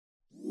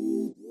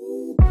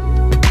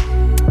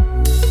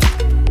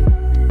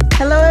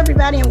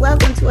everybody, and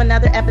welcome to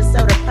another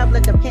episode of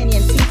Public Opinion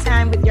Tea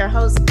Time with your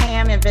hosts,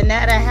 Pam and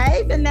Vanetta.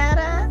 Hey,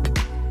 Vanetta.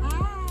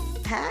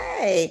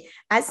 Hi.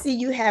 I see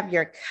you have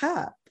your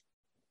cup.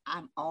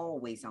 I'm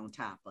always on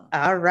top of.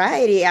 All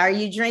righty. Are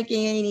you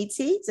drinking any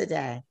tea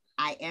today?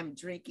 I am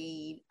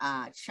drinking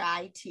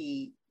chai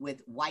tea with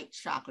white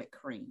chocolate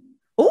cream.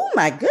 Oh,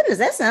 my goodness.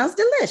 That sounds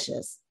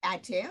delicious. I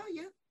tell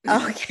you.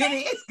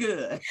 Okay. It is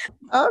good.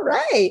 All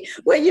right.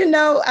 Well,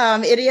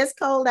 it is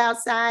cold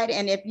outside.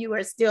 And if you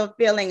are still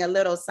feeling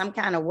some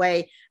kind of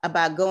way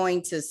about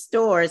going to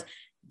stores,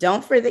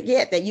 don't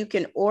forget that you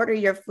can order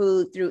your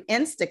food through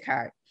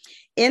Instacart.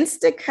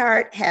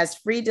 Instacart has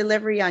free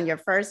delivery on your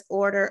first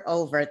order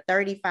over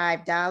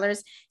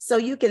 $35, so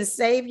you can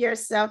save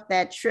yourself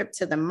that trip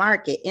to the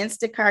market.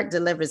 Instacart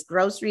delivers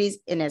groceries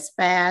in as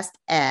fast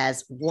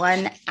as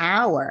 1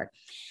 hour.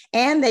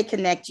 And they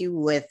connect you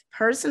with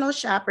personal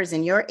shoppers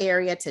in your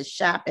area to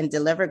shop and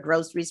deliver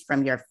groceries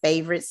from your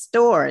favorite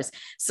stores.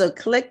 So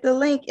click the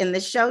link in the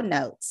show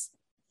notes.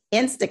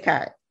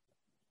 Instacart.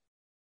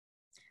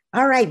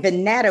 All right,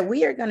 Vanetta,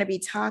 we are going to be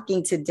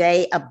talking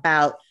today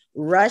about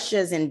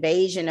Russia's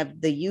invasion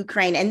of the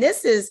Ukraine. And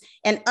this is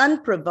an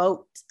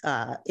unprovoked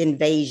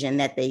invasion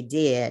that they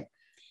did.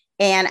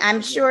 And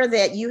I'm sure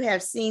that you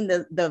have seen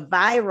the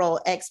viral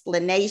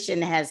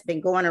explanation has been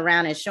going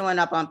around and showing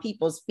up on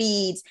people's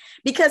feeds,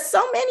 because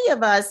so many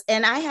of us,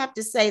 and I have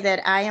to say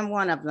that I am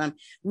one of them,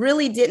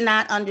 really did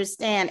not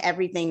understand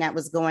everything that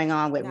was going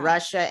on with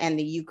Russia and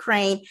the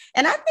Ukraine.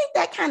 And I think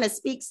that kind of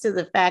speaks to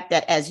the fact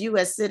that as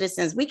U.S.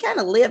 citizens, we kind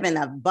of live in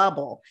a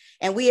bubble,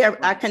 and we are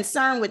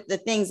concerned with the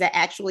things that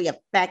actually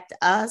affect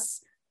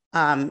us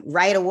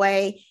right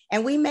away.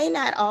 And we may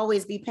not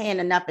always be paying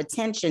enough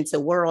attention to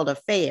world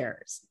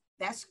affairs.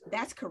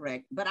 That's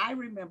correct. But I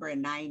remember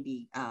in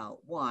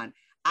 91,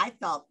 I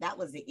thought that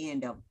was the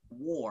end of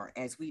war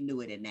as we knew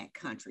it in that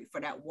country.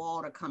 For that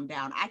wall to come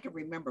down, I can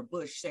remember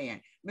Bush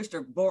saying,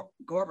 Mr.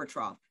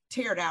 Gorbachev,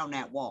 tear down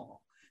that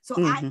wall. So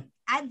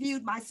I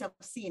viewed myself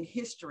seeing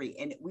history,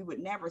 and we would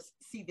never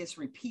see this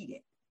repeated.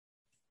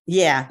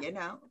 Yeah.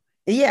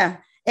 Yeah.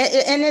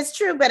 And it's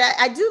true, but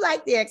I do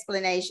like the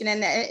explanation.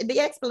 And the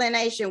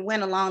explanation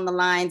went along the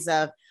lines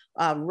of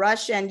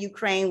Russia and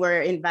Ukraine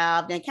were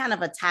involved in kind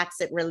of a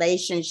toxic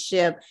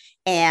relationship.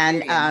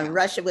 And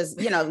Russia was,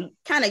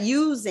 kind of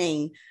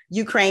using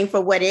Ukraine for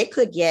what it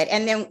could get.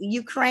 And then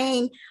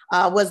Ukraine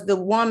was the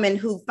woman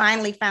who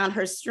finally found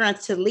her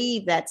strength to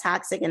leave that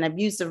toxic and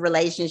abusive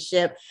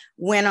relationship,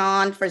 went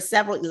on for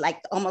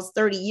almost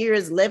 30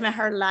 years, living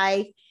her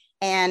life.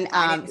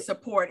 And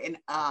support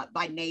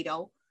by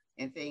NATO.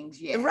 And things,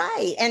 yeah,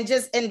 right, and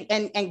just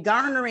and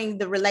garnering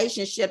the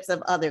relationships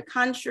of other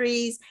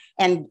countries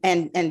and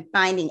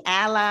finding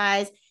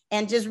allies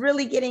and just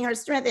really getting her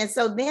strength. And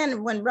so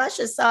then when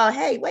Russia saw,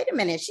 hey, wait a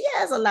minute, she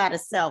has a lot of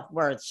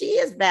self-worth, she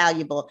is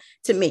valuable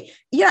to me,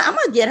 I'm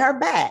gonna get her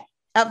back.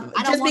 I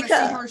don't want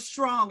to see her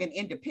strong and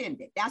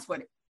independent.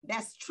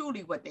 That's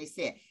truly what they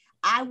said.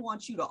 I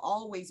want you to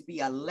always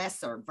be a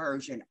lesser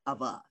version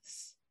of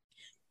us.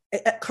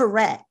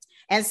 Correct.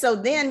 And so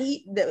then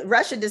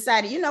Russia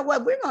decided, you know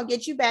what, we're going to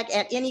get you back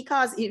at any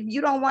cost. If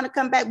you don't want to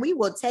come back, we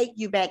will take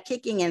you back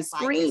kicking and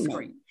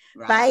screaming,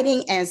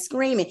 fighting and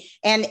screaming.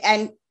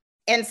 And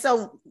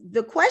so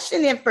the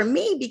question then for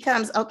me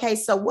becomes, okay,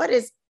 so what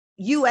is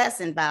U.S.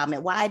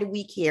 involvement? Why do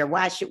we care?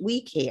 Why should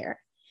we care?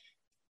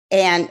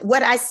 And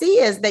what I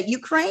see is that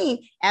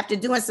Ukraine, after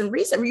doing some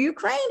research,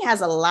 Ukraine has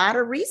a lot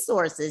of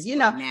resources,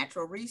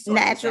 natural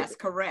resources. That's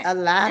correct. A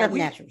lot of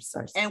natural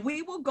resources. And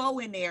we will go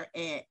in there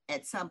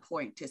at some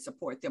point to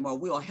support them, or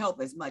we'll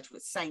help as much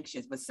with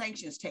sanctions, but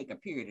sanctions take a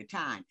period of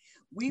time.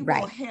 We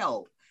will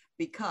help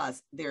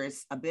because there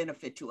is a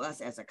benefit to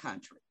us as a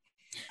country.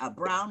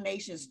 Brown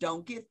nations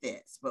don't get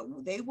this, but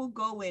they will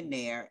go in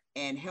there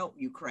and help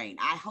Ukraine.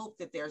 I hope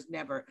that there's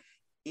never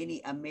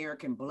any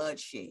American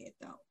bloodshed,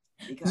 though.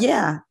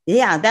 Yeah,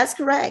 that's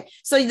correct.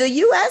 So the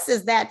U.S.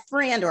 is that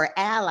friend or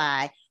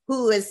ally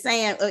who is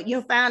saying,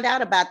 you found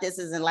out about this,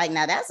 isn't like,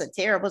 now that's a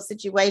terrible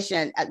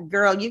situation.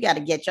 Girl, you got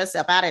to get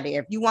yourself out of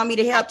there. If you want me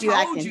to help you,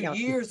 I can help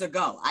you. Years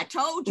ago. I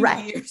told you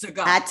years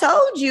ago. I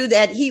told you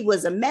that he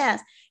was a mess.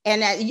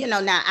 And that,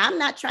 now I'm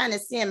not trying to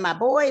send my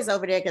boys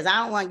over there because I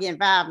don't want to get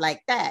involved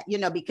like that,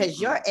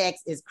 because your ex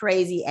is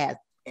crazy as.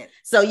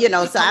 So,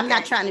 so I'm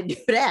not trying to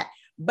do that.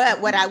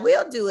 But what I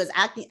will do is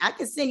I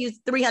can send you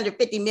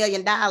 $350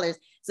 million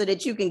so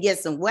that you can get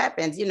some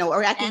weapons,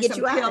 or I can get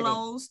you out of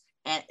pillows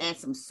and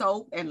some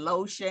soap and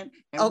lotion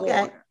and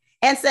water.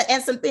 And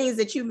some things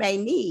that you may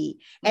need.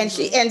 And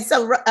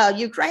so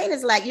Ukraine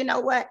is like, you know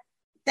what?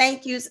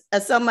 Thank you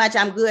so much.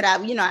 I'm good.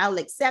 I'll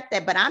accept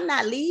that, but I'm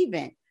not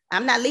leaving.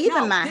 I'm not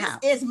leaving my house.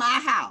 This is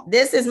my house.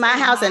 This is my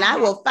house, and I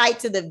will fight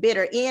to the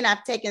bitter end.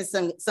 I've taken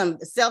some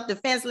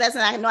self-defense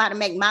lessons. I know how to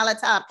make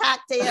Molotov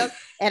cocktails,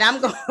 and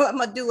I'm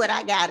gonna do what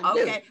I gotta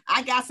do. Okay,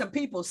 I got some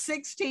people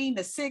 16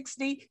 to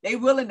 60. They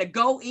willing to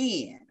go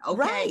in. Okay,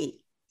 right.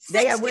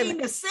 They are willing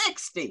to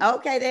 60.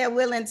 Okay, they are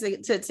willing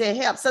to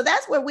help. So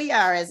that's where we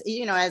are as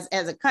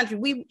as a country.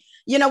 We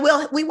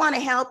want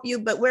to help you,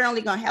 but we're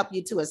only going to help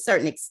you to a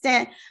certain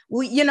extent.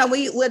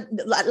 We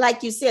would,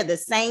 like you said, the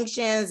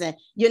sanctions, and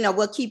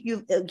we'll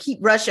keep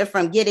Russia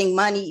from getting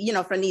money,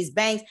 from these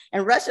banks.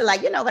 And Russia,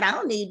 like, but I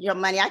don't need your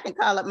money. I can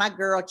call up my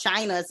girl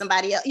China or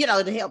somebody else,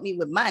 to help me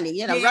with money.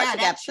 Russia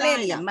got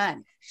plenty of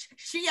money.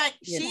 She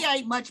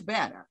ain't much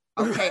better.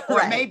 Okay,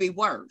 or maybe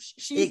worse.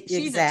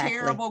 She's a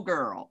terrible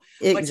girl.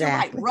 Exactly. But you're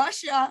right,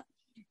 Russia,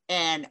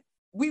 and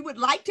we would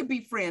like to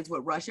be friends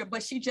with Russia,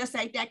 but she just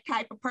ain't that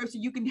type of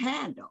person you can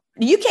handle.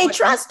 You can't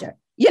trust her.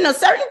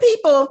 Certain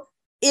people,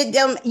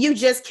 you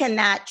just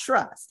cannot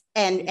trust.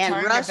 And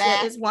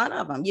Russia is one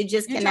of them. You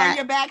cannot turn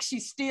your back.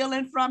 She's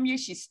stealing from you.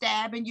 She's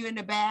stabbing you in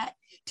the back,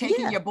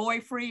 taking your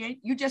boyfriend.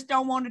 You just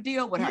don't want to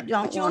deal with her.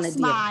 But you'll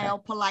smile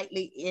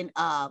politely in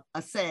a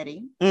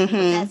setting. Mm-hmm.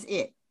 But that's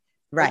it.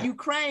 Right.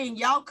 Ukraine,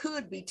 y'all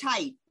could be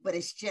tight, but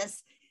it's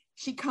just,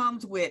 she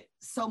comes with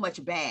so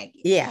much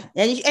baggage. Yeah.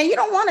 And you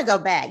don't want to go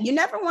back. You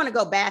never want to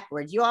go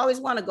backwards. You always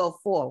want to go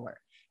forward.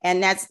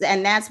 And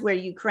that's where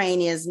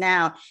Ukraine is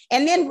now.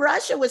 And then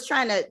Russia was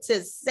trying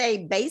to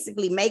say,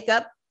 basically make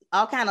up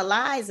all kind of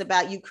lies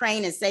about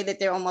Ukraine and say that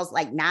they're almost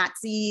like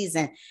Nazis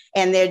and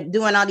they're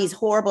doing all these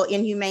horrible,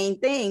 inhumane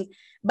things.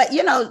 But,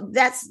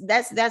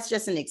 that's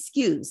just an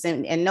excuse,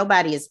 and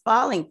nobody is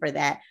falling for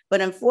that.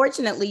 But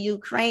unfortunately,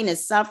 Ukraine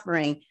is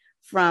suffering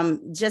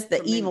from just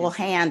the evil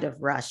hand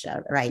of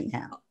Russia right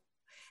now.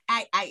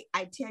 I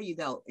tell you,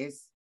 though, it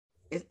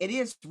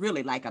is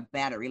really like a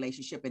bad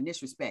relationship in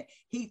this respect.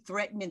 He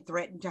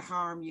threatened to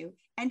harm you.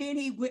 And then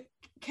he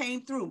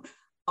came through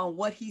on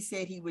what he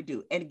said he would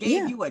do and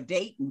gave you a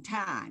date and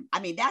time. I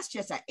mean, that's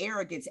just an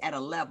arrogance at a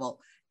level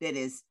that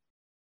is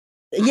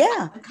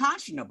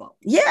unconscionable.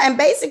 Yeah, and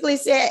basically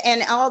said,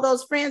 and all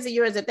those friends of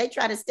yours, if they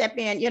try to step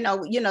in,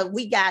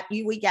 we got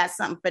you, we got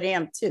something for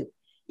them too.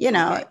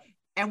 Okay.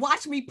 And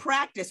watch me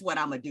practice what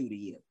I'm gonna do to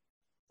you.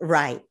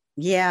 Right.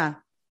 Yeah.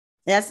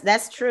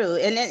 That's true.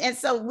 And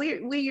so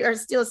we are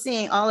still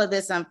seeing all of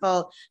this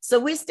unfold. So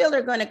we still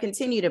are going to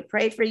continue to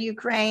pray for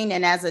Ukraine,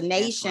 and as a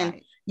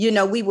nation,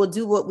 we will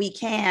do what we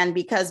can,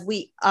 because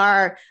we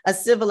are a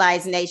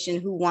civilized nation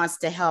who wants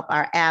to help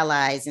our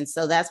allies. And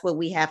so that's what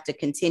we have to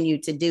continue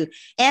to do.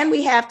 And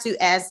we have to,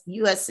 as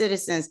U.S.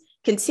 citizens,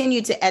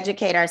 continue to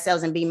educate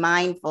ourselves and be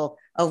mindful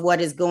of what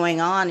is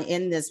going on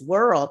in this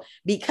world,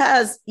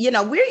 because, we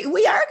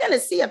are going to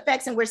see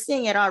effects, and we're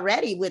seeing it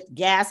already with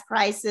gas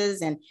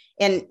prices and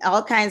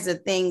all kinds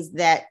of things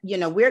that,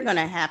 we're going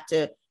to have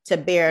to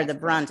bear the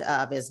brunt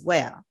of as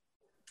well.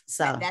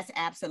 So that's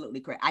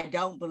absolutely correct. I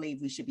don't believe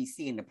we should be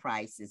seeing the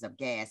prices of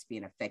gas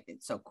being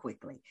affected so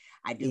quickly.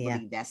 I do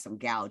believe that's some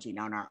gouging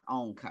on our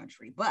own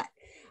country, but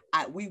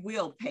we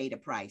will pay the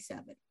price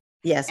of it.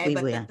 Yes, we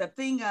will. The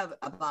thing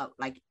about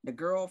like the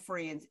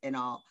girlfriends and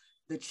all,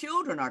 the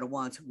children are the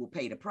ones who will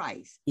pay the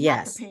price.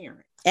 Yes, not the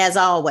parents. As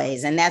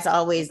always. And that's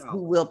always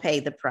who will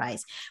pay the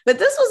price. But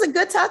this was a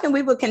good talk, and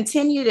we will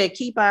continue to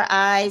keep our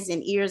eyes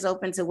and ears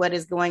open to what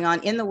is going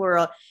on in the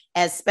world,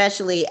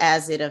 especially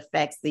as it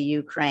affects the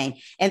Ukraine.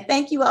 And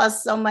thank you all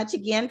so much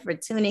again for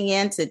tuning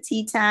in to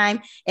Tea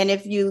Time. And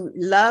if you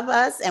love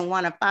us and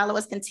want to follow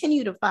us,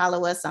 continue to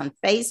follow us on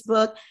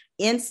Facebook,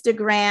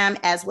 Instagram,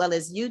 as well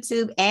as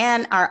YouTube,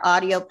 and our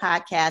audio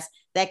podcast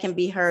that can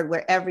be heard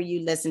wherever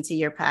you listen to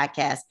your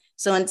podcast.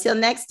 So until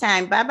next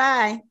time,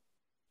 bye-bye.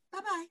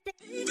 Bye-bye.